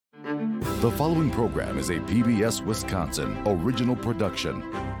The following program is a PBS Wisconsin original production.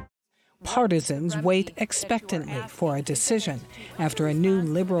 Partisans wait expectantly for a decision after a new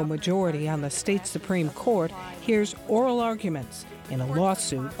liberal majority on the state Supreme Court hears oral arguments in a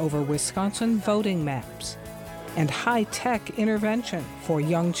lawsuit over Wisconsin voting maps. And high-tech intervention for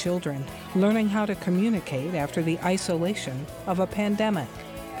young children learning how to communicate after the isolation of a pandemic.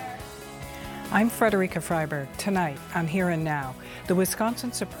 I'm Frederica Freiberg. Tonight on Here and Now, the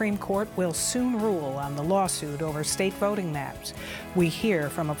Wisconsin Supreme Court will soon rule on the lawsuit over state voting maps. We hear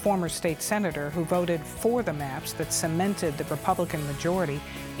from a former state senator who voted for the maps that cemented the Republican majority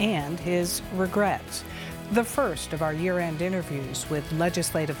and his regrets. The first of our year-end interviews with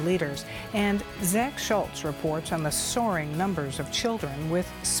legislative leaders, and Zach Schultz reports on the soaring numbers of children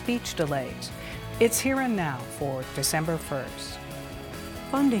with speech delays. It's Here and Now for December 1st.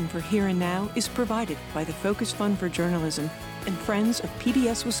 Funding for Here and Now is provided by the Focus Fund for Journalism and Friends of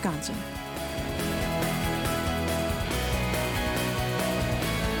PBS Wisconsin.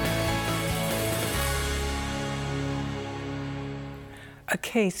 A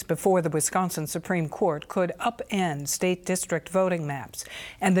case before the Wisconsin Supreme Court could upend state district voting maps,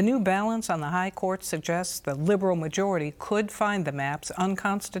 and the new balance on the High Court suggests the liberal majority could find the maps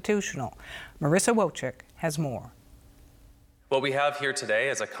unconstitutional. Marissa Wojcik has more. What we have here today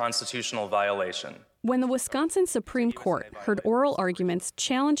is a constitutional violation. When the Wisconsin Supreme Court heard oral arguments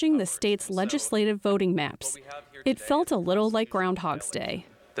challenging the state's legislative voting maps, it felt a little like Groundhog's Day.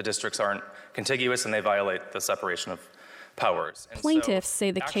 The districts aren't contiguous and they violate the separation of powers. Plaintiffs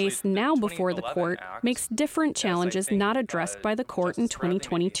say the case now before the court makes different challenges not addressed by the court in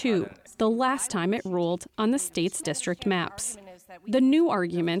 2022, the last time it ruled on the state's district maps. The new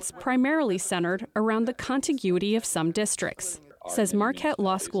arguments primarily centered around the contiguity of some districts, says Marquette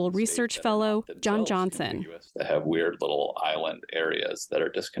Law School research fellow John Johnson. They have weird little island areas that are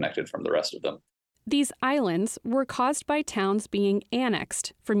disconnected from the rest of them. These islands were caused by towns being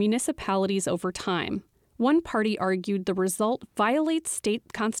annexed from municipalities over time. One party argued the result violates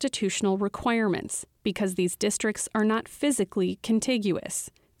state constitutional requirements because these districts are not physically contiguous.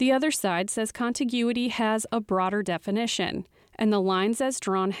 The other side says contiguity has a broader definition, and the lines as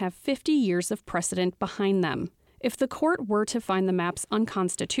drawn have 50 years of precedent behind them. If the court were to find the maps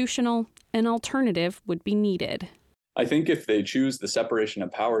unconstitutional, an alternative would be needed. I think if they choose the separation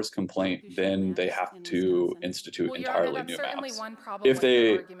of powers complaint, then they have to institute entirely new maps. If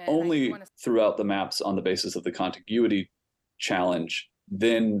they only threw out the maps on the basis of the contiguity challenge,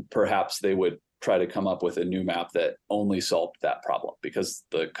 then perhaps they would try to come up with a new map that only solved that problem, because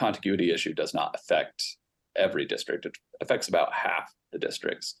the contiguity issue does not affect every district. It affects about half the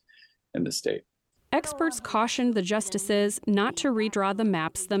districts in the state. Experts cautioned the justices not to redraw the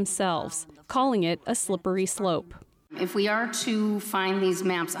maps themselves, calling it a slippery slope. If we are to find these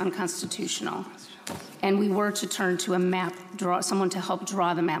maps unconstitutional, and we were to turn to someone to help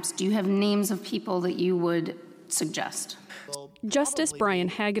draw the maps, do you have names of people that you would suggest? Justice Brian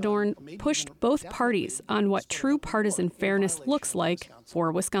Hagedorn pushed both parties on what true partisan fairness looks like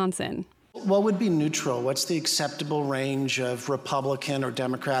for Wisconsin. What would be neutral? What's the acceptable range of Republican or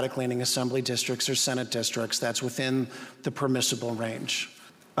Democratic-leaning assembly districts or Senate districts that's within the permissible range?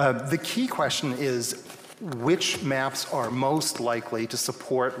 The key question is which maps are most likely to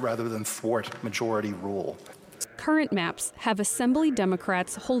support rather than thwart majority rule. Current maps have Assembly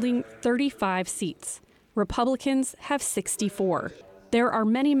Democrats holding 35 seats. Republicans have 64. There are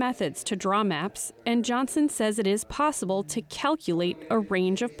many methods to draw maps, and Johnson says it is possible to calculate a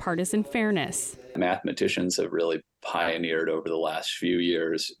range of partisan fairness. Mathematicians have really pioneered over the last few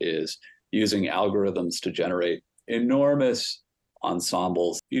years is using algorithms to generate enormous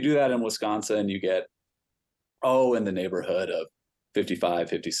ensembles. You do that in Wisconsin, you get, in the neighborhood of 55,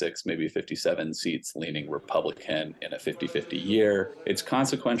 56, maybe 57 seats leaning Republican in a 50-50 year. It's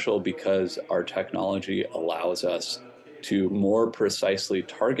consequential because our technology allows us to more precisely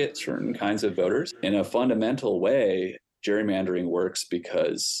target certain kinds of voters. In a fundamental way, gerrymandering works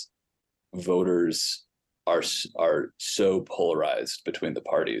because voters are so polarized between the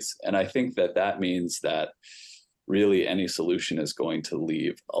parties. And I think that means that really any solution is going to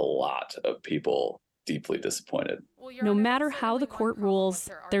leave a lot of people deeply disappointed. No matter how the court rules,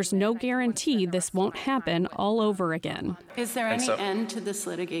 there's no guarantee this won't happen all over again. Is there any end to this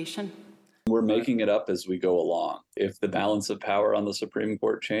litigation? We're making it up as we go along. If the balance of power on the Supreme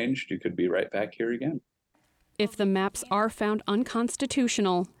Court changed, you could be right back here again. If the maps are found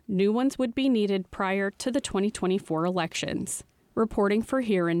unconstitutional, new ones would be needed prior to the 2024 elections. Reporting for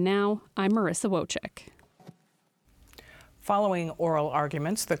Here and Now, I'm Marissa Wojcik. Following oral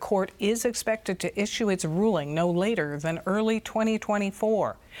arguments, the court is expected to issue its ruling no later than early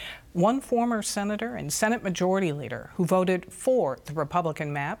 2024. One former senator and Senate Majority Leader who voted for the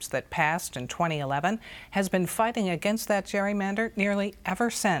Republican maps that passed in 2011 has been fighting against that gerrymander nearly ever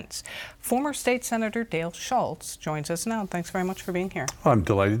since. Former State Senator Dale Schultz joins us now. Thanks very much for being here. I'm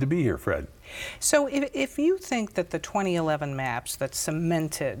delighted to be here, Fred. So if you think that the 2011 maps that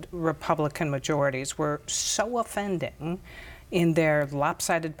cemented Republican majorities were so offending in their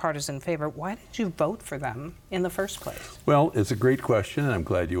lopsided partisan favor, why did you vote for them in the first place? Well, it's a great question, and I'm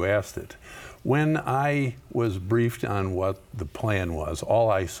glad you asked it. When I was briefed on what the plan was, all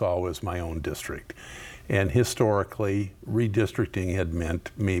I saw was my own district. And historically, redistricting had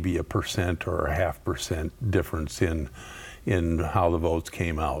meant maybe 1% or 0.5% difference in how the votes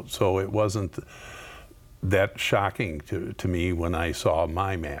came out. So it wasn't that shocking to me when I saw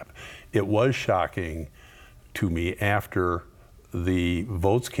my map. It was shocking to me after the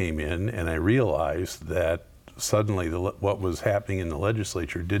votes came in and I realized that suddenly what was happening in the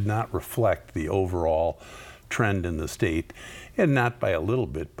legislature did not reflect the overall trend in the state, and not by a little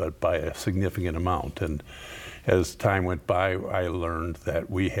bit, but by a significant amount. And as time went by, I learned that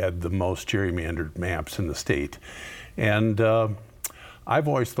we had the most gerrymandered maps in the state. And I've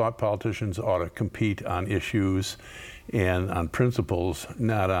always thought politicians ought to compete on issues and on principles,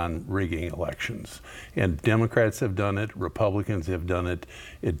 not on rigging elections. And Democrats have done it, Republicans have done it.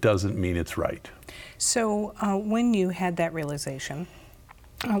 It doesn't mean it's right. So when you had that realization,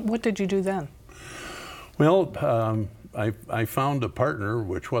 what did you do then? Well, I found a partner,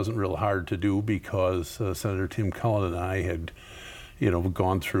 which wasn't real hard to do because Senator Tim Cullen and I had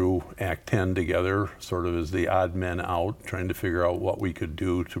gone through Act 10 together, sort of as the odd men out, trying to figure out what we could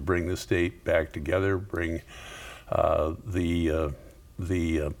do to bring the state back together, bring the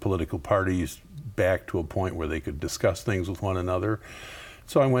political parties back to a point where they could discuss things with one another.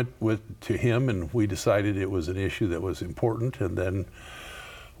 So I went to him, and we decided it was an issue that was important. And then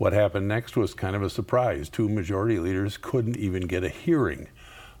what happened next was kind of a surprise. Two majority leaders couldn't even get a hearing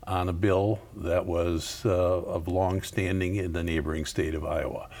on a bill that was of long standing in the neighboring state of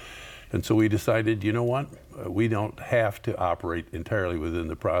Iowa. And so we decided, you know what, we don't have to operate entirely within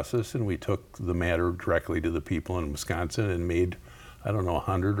the process, and we took the matter directly to the people in Wisconsin and made,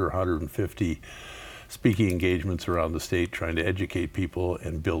 100 or 150 speaking engagements around the state trying to educate people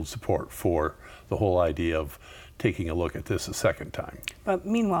and build support for the whole idea of taking a look at this a second time. But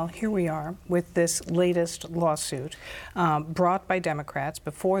meanwhile, here we are with this latest lawsuit brought by Democrats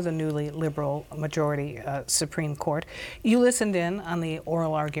before the newly liberal majority Supreme Court. You listened in on the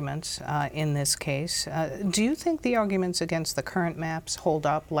oral arguments in this case. Do you think the arguments against the current maps hold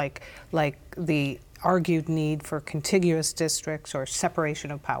up, like the argued need for contiguous districts or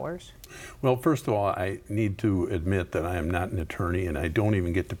separation of powers? Well, first of all, I need to admit that I am not an attorney, and I don't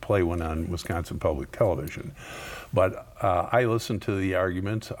even get to play one on Wisconsin Public Television. But I listened to the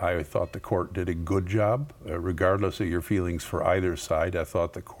arguments. I thought the court did a good job. Regardless of your feelings for either side, I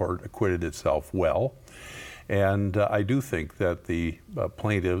thought the court acquitted itself well. And I do think that the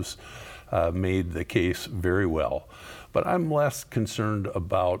plaintiffs made the case very well. But I'm less concerned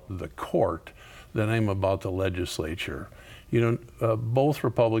about the court than I'm about the legislature. Both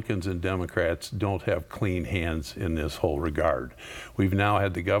Republicans and Democrats don't have clean hands in this whole regard. We've now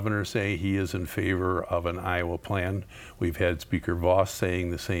had the governor say he is in favor of an Iowa plan. We've had Speaker Voss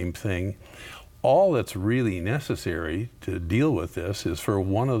saying the same thing. All that's really necessary to deal with this is for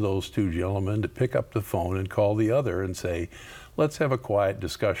one of those two gentlemen to pick up the phone and call the other and say, let's have a quiet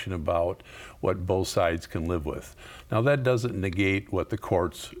discussion about what both sides can live with. Now, that doesn't negate what the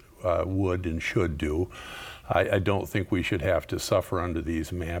courts would and should do. I don't think we should have to suffer under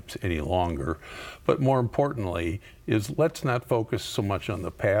these maps any longer. But more importantly is let's not focus so much on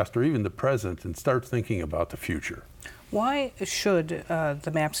the past or even the present and start thinking about the future. Why should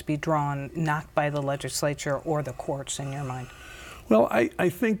the maps be drawn not by the legislature or the courts in your mind? Well, I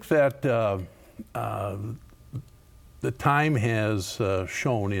think that the time has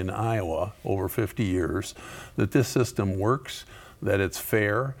shown in Iowa over 50 years that this system works, that it's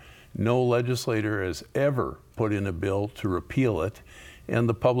fair. No legislator has ever put in a bill to repeal it, and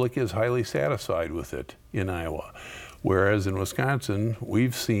the public is highly satisfied with it in Iowa. Whereas in Wisconsin,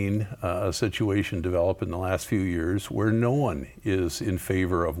 we've seen a situation develop in the last few years where no one is in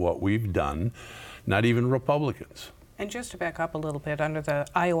favor of what we've done, not even Republicans. And just to back up a little bit, under the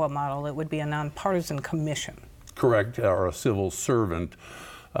Iowa model, it would be a nonpartisan commission. Correct, or a civil servant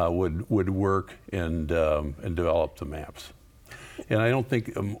would work and develop the maps. And I don't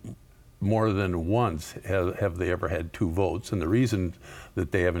think more than once have they ever had 2 votes. And the reason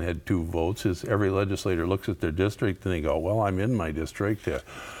that they haven't had 2 votes is every legislator looks at their district and they go, well, I'm in my district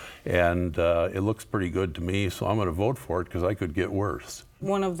and it looks pretty good to me, so I'm going to vote for it because I could get worse.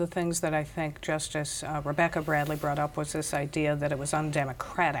 One of the things that I think Justice Rebecca Bradley brought up was this idea that it was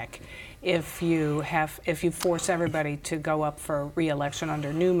undemocratic if you force everybody to go up for re-election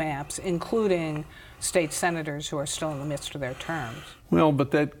under new maps, including state senators who are still in the midst of their terms. Well,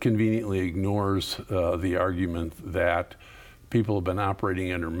 but that conveniently ignores the argument that people have been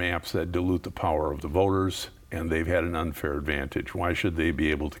operating under maps that dilute the power of the voters, and they've had an unfair advantage. Why should they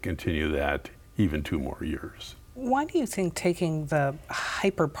be able to continue that even 2 more years? Why do you think taking the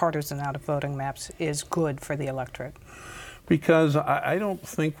hyper-partisan out of voting maps is good for the electorate? Because I don't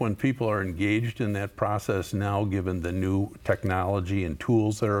think when people are engaged in that process now, given the new technology and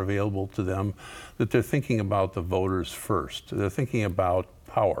tools that are available to them, that they're thinking about the voters first. They're thinking about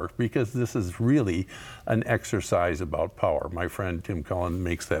power, because this is really an exercise about power. My friend Tim Cullen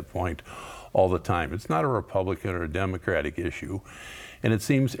makes that point all the time. It's not a Republican or a Democratic issue. And it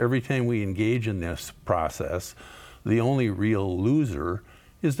seems every time we engage in this process, the only real loser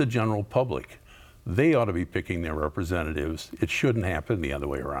is the general public. They ought to be picking their representatives. It shouldn't happen the other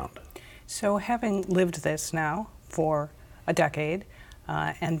way around. So having lived this now for a decade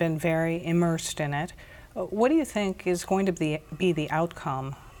and been very immersed in it, what do you think is going to be the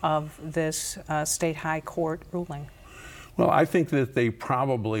outcome of this state high court ruling? Well, I think that they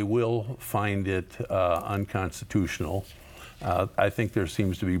probably will find it unconstitutional. I think there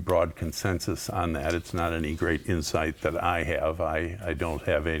seems to be broad consensus on that. It's not any great insight that I have. I don't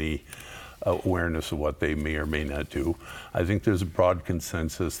have any awareness of what they may or may not do. I think there's a broad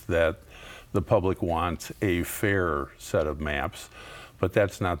consensus that the public wants a fair set of maps, but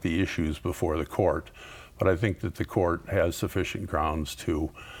that's not the issues before the court. But I think that the court has sufficient grounds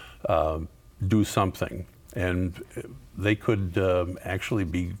to do something. And they could actually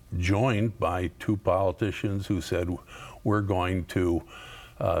be joined by 2 politicians who said, we're going to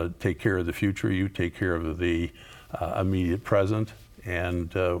take care of the future, you take care of the immediate present,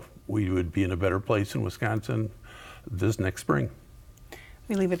 and we would be in a better place in Wisconsin this next spring.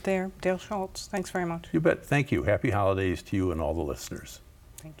 We leave it there. Dale Schultz, thanks very much. You bet. Thank you. Happy holidays to you and all the listeners.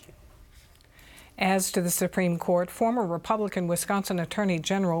 Thank you. As to the Supreme Court, former Republican Wisconsin Attorney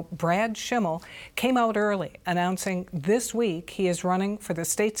General Brad Schimel came out early, announcing this week he is running for the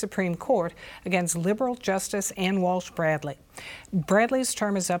state Supreme Court against liberal Justice Ann Walsh Bradley. Bradley's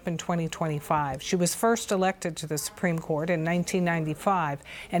term is up in 2025. She was first elected to the Supreme Court in 1995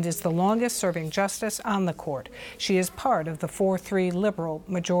 and is the longest-serving justice on the court. She is part of the 4-3 liberal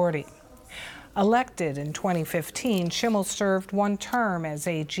majority. Elected in 2015, Schimel served 1 term as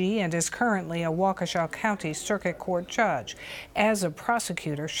AG and is currently a Waukesha County Circuit Court judge. As a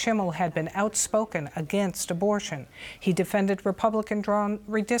prosecutor, Schimel had been outspoken against abortion. He defended Republican-drawn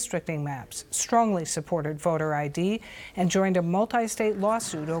redistricting maps, strongly supported voter ID, and joined a multi-state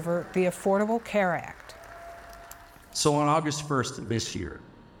lawsuit over the Affordable Care Act. So on August 1st of this year,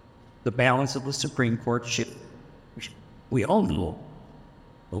 the balance of the Supreme Court shifted. We all knew.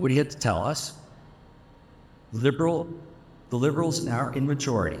 Nobody had to tell us. The liberals now are in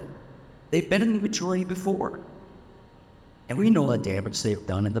majority. They've been in the majority before. And we know the damage they've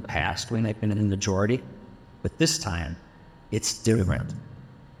done in the past when they've been in the majority, but this time, it's different.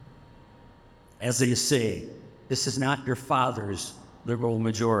 As they say, this is not your father's liberal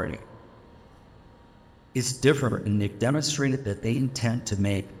majority. It's different, and they've demonstrated that they intend to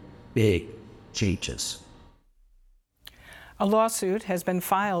make big changes. A lawsuit has been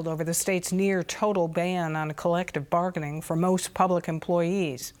filed over the state's near-total ban on collective bargaining for most public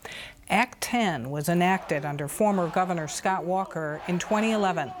employees. Act 10 was enacted under former Governor Scott Walker in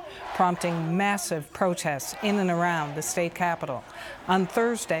 2011, prompting massive protests in and around the state capitol. On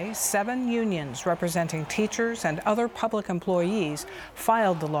Thursday, 7 unions representing teachers and other public employees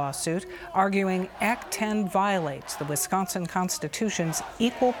filed the lawsuit, arguing Act 10 violates the Wisconsin Constitution's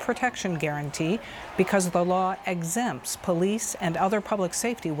equal protection guarantee because the law exempts police and other public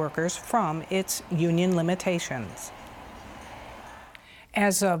safety workers from its union limitations.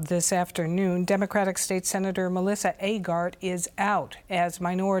 As of this afternoon, Democratic State Senator Melissa Agard is out as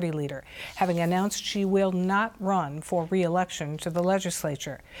minority leader, having announced she will not run for re-election to the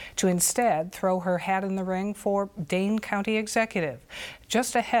legislature, to instead throw her hat in the ring for Dane County Executive.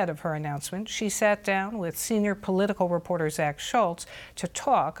 Just ahead of her announcement, she sat down with senior political reporter Zach Schultz to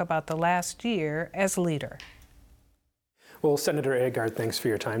talk about the last year as leader. Well, Senator Agard, thanks for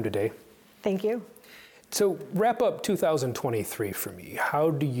your time today. Thank you. So wrap up 2023 for me.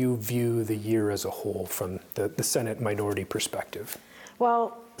 How do you view the year as a whole from the Senate minority perspective?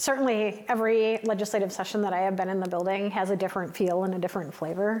 Well, certainly every legislative session that I have been in the building has a different feel and a different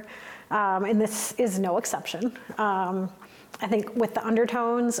flavor, and this is no exception. I think with the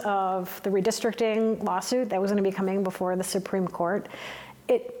undertones of the redistricting lawsuit that was going to be coming before the Supreme Court,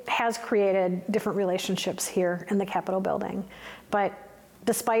 it has created different relationships here in the Capitol building. But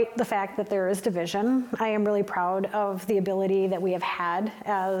despite the fact that there is division, I am really proud of the ability that we have had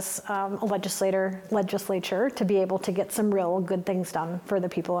as a legislature to be able to get some real good things done for the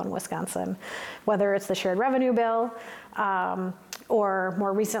people in Wisconsin, whether it's the shared revenue bill or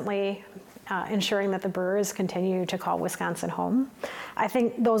more recently, ensuring that the Brewers continue to call Wisconsin home. I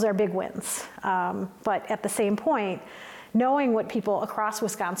think those are big wins. But at the same point, knowing what people across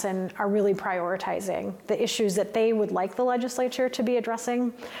Wisconsin are really prioritizing, the issues that they would like the legislature to be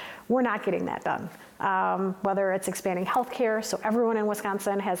addressing, we're not getting that done. Whether it's expanding healthcare so everyone in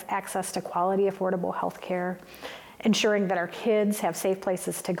Wisconsin has access to quality, affordable healthcare, ensuring that our kids have safe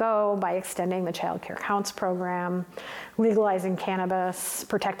places to go by extending the Child Care Counts program, legalizing cannabis,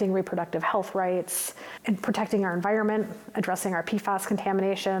 protecting reproductive health rights, and protecting our environment, addressing our PFAS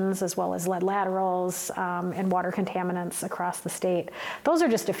contaminations, as well as lead laterals and water contaminants across the state. Those are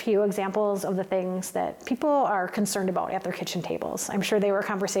just a few examples of the things that people are concerned about at their kitchen tables. I'm sure they were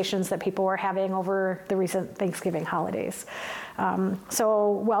conversations that people were having over the recent Thanksgiving holidays. So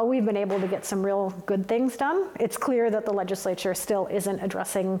while we've been able to get some real good things done, it's clear that the legislature still isn't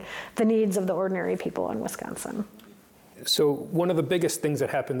addressing the needs of the ordinary people in Wisconsin. So one of the biggest things that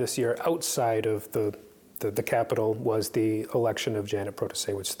happened this year outside of the Capitol was the election of Janet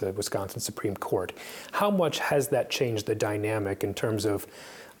Protasewicz to the Wisconsin Supreme Court. How much has that changed the dynamic in terms of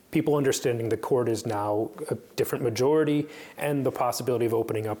people understanding the court is now a different majority and the possibility of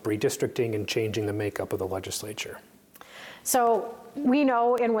opening up redistricting and changing the makeup of the legislature? So we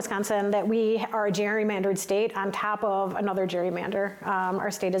know in Wisconsin that we are a gerrymandered state on top of another gerrymander.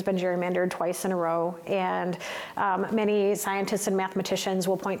 Our state has been gerrymandered twice in a row, and many scientists and mathematicians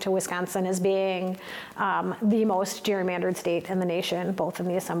will point to Wisconsin as being the most gerrymandered state in the nation, both in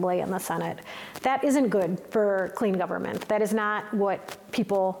the Assembly and the Senate. That isn't good for clean government. That is not what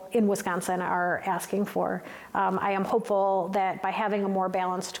people in Wisconsin are asking for. I am hopeful that by having a more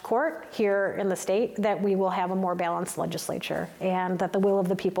balanced court here in the state, that we will have a more balanced legislature, and that the will of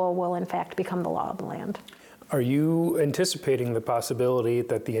the people will in fact become the law of the land. Are you anticipating the possibility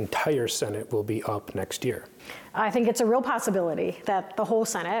that the entire Senate will be up next year? I think it's a real possibility that the whole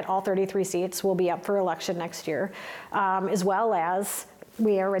Senate, all 33 seats, will be up for election next year, as well as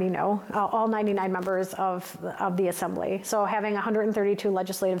we already know, all 99 members of the Assembly. So having 132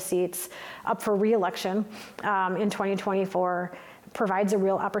 legislative seats up for re-election in 2024 provides a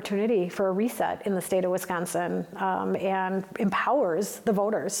real opportunity for a reset in the state of Wisconsin and empowers the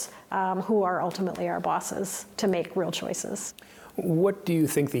voters who are ultimately our bosses to make real choices. What do you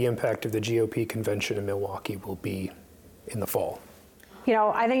think the impact of the GOP convention in Milwaukee will be in the fall? You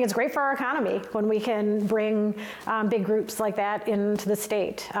know, I think it's great for our economy when we can bring big groups like that into the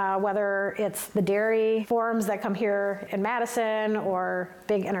state, whether it's the dairy forums that come here in Madison or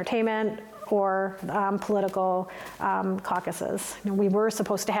big entertainment or political caucuses. You know, we were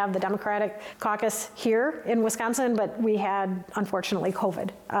supposed to have the Democratic caucus here in Wisconsin, but we had, unfortunately,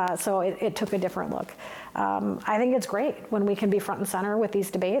 COVID, so it took a different look. I think it's great when we can be front and center with these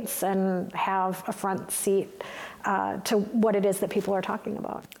debates and have a front seat to what it is that people are talking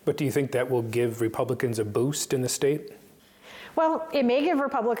about. But do you think that will give Republicans a boost in the state? Well, it may give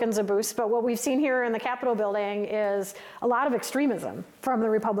Republicans a boost, but what we've seen here in the Capitol building is a lot of extremism from the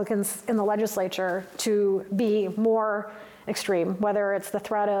Republicans in the legislature to be more extreme, whether it's the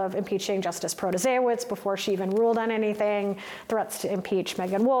threat of impeaching Justice Protasewicz before she even ruled on anything, threats to impeach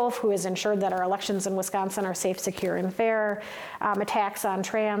Megan Wolf, who has ensured that our elections in Wisconsin are safe, secure, and fair, attacks on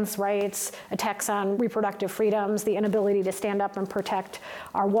trans rights, attacks on reproductive freedoms, the inability to stand up and protect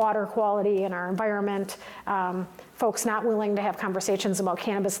our water quality and our environment, folks not willing to have conversations about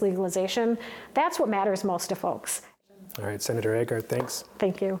cannabis legalization. That's what matters most to folks. All right, Senator Agard, thanks.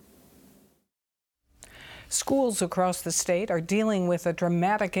 Thank you. Schools across the state are dealing with a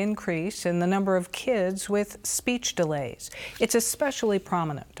dramatic increase in the number of kids with speech delays. It's especially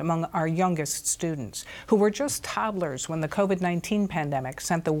prominent among our youngest students, who were just toddlers when the COVID-19 pandemic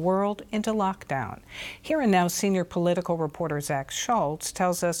sent the world into lockdown. Here and Now senior political reporter Zach Schultz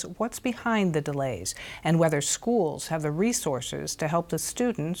tells us what's behind the delays and whether schools have the resources to help the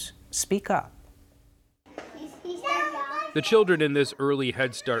students speak up. The children in this early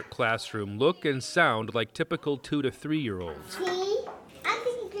Head Start classroom look and sound like typical 2 to 3-year-olds.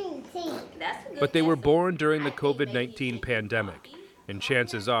 But they were born during the COVID-19 pandemic, and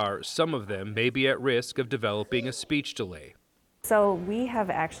chances are some of them may be at risk of developing a speech delay. So we have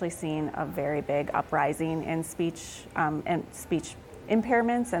actually seen a very big uprising in speech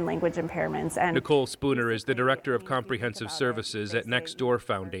impairments and language impairments. And Nicole Spooner is the Director of Comprehensive Services at Next Door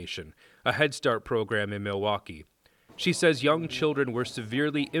Foundation, a Head Start program in Milwaukee. She says young children were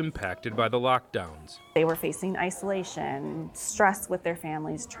severely impacted by the lockdowns. They were facing isolation, stress with their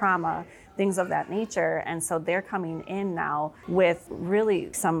families, trauma, things of that nature. And so they're coming in now with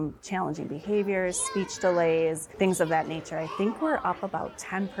really some challenging behaviors, speech delays, things of that nature. I think we're up about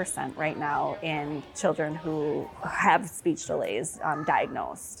 10% right now in children who have speech delays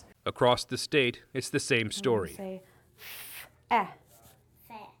diagnosed. Across the state, it's the same story.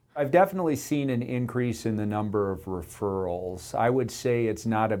 I've definitely seen an increase in the number of referrals. I would say it's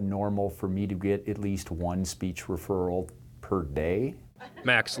not abnormal for me to get at least one speech referral per day.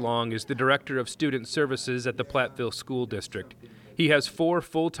 Max Long is the Director of Student Services at the Platteville School District. He has 4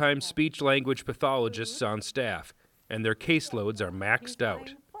 full-time speech-language pathologists on staff, and their caseloads are maxed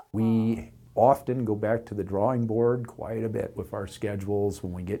out. We often go back to the drawing board quite a bit with our schedules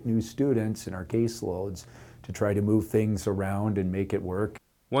when we get new students in our caseloads to try to move things around and make it work.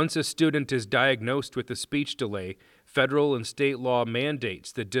 Once a student is diagnosed with a speech delay, federal and state law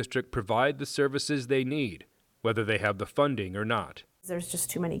mandates the district provide the services they need, whether they have the funding or not. There's just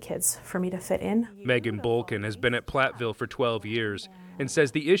too many kids for me to fit in. Megan Bolkin has been at Platteville for 12 years and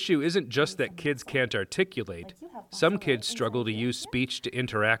says the issue isn't just that kids can't articulate. Some kids struggle to use speech to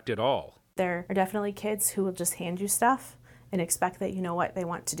interact at all. There are definitely kids who will just hand you stuff and expect that you know what they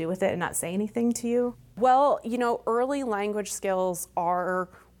want to do with it and not say anything to you. Well, early language skills are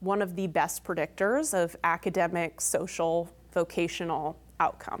one of the best predictors of academic, social, vocational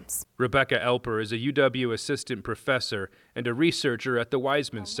outcomes. Rebecca Elper is a UW assistant professor and a researcher at the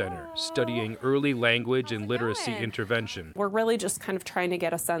Weizmann Center, studying early language and literacy intervention. We're really just kind of trying to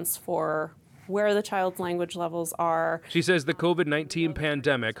get a sense for where the child's language levels are. She says the COVID-19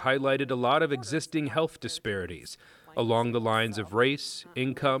 pandemic highlighted a lot of existing health disparities along the lines of race,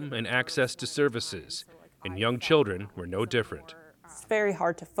 income, and access to services, and young children were no different. It's very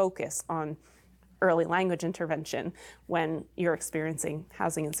hard to focus on early language intervention when you're experiencing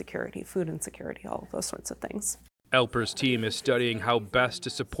housing insecurity, food insecurity, all of those sorts of things. Elper's team is studying how best to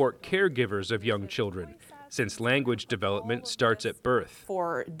support caregivers of young children, since language development starts at birth.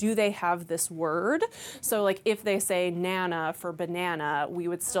 For do they have this word? So like if they say nana for banana, we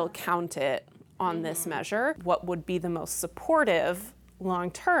would still count it on this measure. What would be the most supportive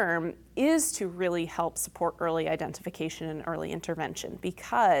long-term is to really help support early identification and early intervention,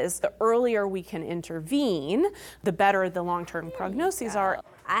 because the earlier we can intervene, the better the long-term prognoses are.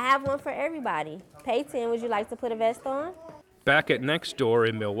 I have one for everybody. Peyton, would you like to put a vest on? Back at Next Door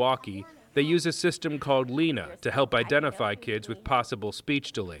in Milwaukee, they use a system called Lena to help identify kids with possible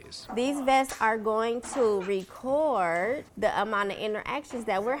speech delays. These vests are going to record the amount of interactions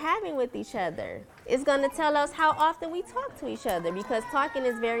that we're having with each other. It's going to tell us how often we talk to each other, because talking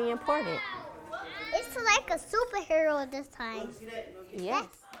is very important. It's like a superhero this time. Yes.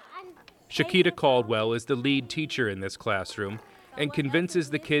 Shakita Caldwell is the lead teacher in this classroom and convinces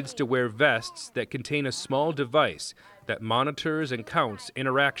the kids to wear vests that contain a small device that monitors and counts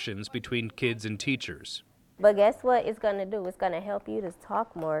interactions between kids and teachers. But guess what it's going to do? It's going to help you to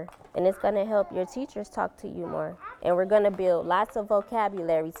talk more, and it's going to help your teachers talk to you more. And we're going to build lots of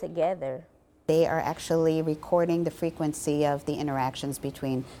vocabulary together. They are actually recording the frequency of the interactions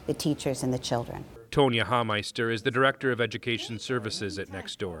between the teachers and the children. Tonya Hameister is the Director of Education Services at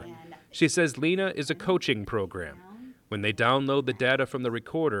Next Door. She says Lena is a coaching program. When they download the data from the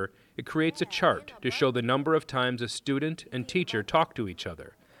recorder, it creates a chart to show the number of times a student and teacher talk to each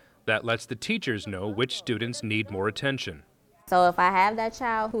other. That lets the teachers know which students need more attention. So if I have that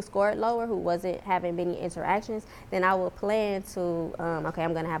child who scored lower, who wasn't having many interactions, then I will plan to, okay,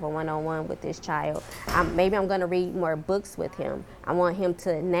 I'm going to have a one-on-one with this child. Maybe I'm going to read more books with him. I want him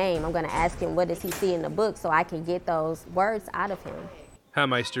to name. I'm going to ask him what does he see in the book so I can get those words out of him.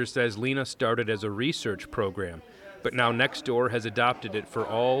 Hameister says Lena started as a research program, but now Next Door has adopted it for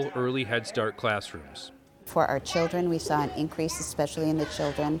all early Head Start classrooms. For our children, we saw an increase, especially in the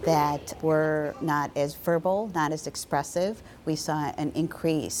children that were not as verbal, not as expressive. We saw an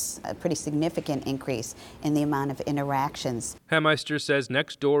increase, a pretty significant increase in the amount of interactions. Hameister says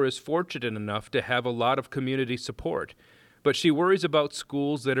Next Door is fortunate enough to have a lot of community support, but she worries about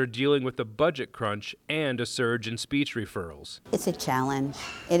schools that are dealing with a budget crunch and a surge in speech referrals. It's a challenge.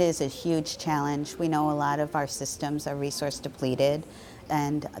 It is a huge challenge. We know a lot of our systems are resource depleted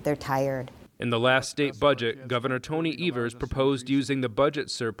and they're tired. In the last state budget, Governor Tony Evers proposed using the budget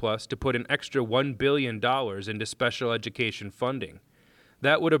surplus to put an extra $1 billion into special education funding.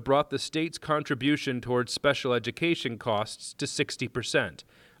 That would have brought the state's contribution towards special education costs to 60%,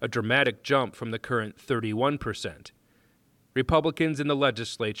 a dramatic jump from the current 31%. Republicans in the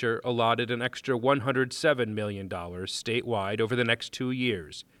legislature allotted an extra $107 million statewide over the next 2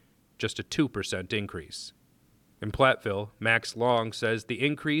 years, just a 2% increase. In Platteville, Max Long says the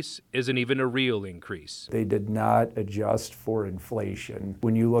increase isn't even a real increase. They did not adjust for inflation.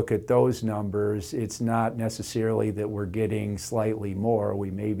 When you look at those numbers, it's not necessarily that we're getting slightly more, we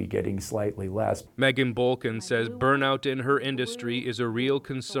may be getting slightly less. Megan Bolkin says burnout in her industry is a real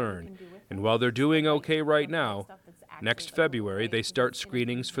concern, and while they're doing okay right now, next February they start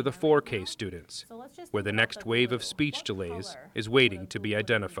screenings for the 4K students, where the next wave of speech delays is waiting to be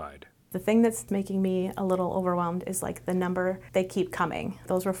identified. The thing that's making me a little overwhelmed is like the number, they keep coming.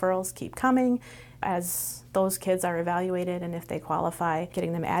 Those referrals keep coming. As those kids are evaluated and if they qualify,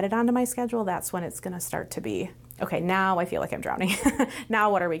 getting them added onto my schedule, that's when it's going to start to be, okay, now I feel like I'm drowning. Now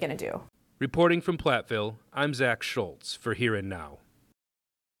what are we going to do? Reporting from Platteville, I'm Zach Schultz for Here and Now.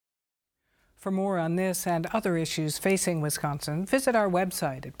 For more on this and other issues facing Wisconsin, visit our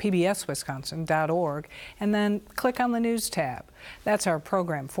website at pbswisconsin.org and then click on the News tab. That's our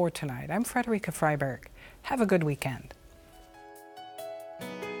program for tonight. I'm Frederica Freiberg. Have a good weekend.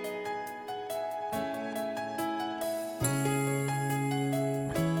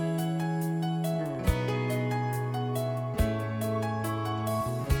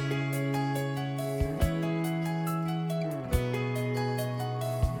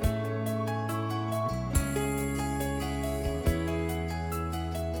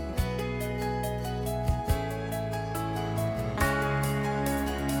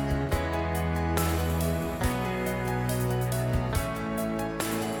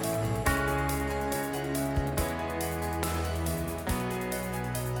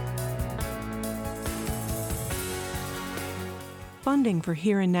 Funding for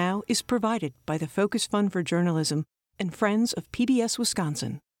Here and Now is provided by the Focus Fund for Journalism and Friends of PBS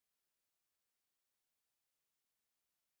Wisconsin.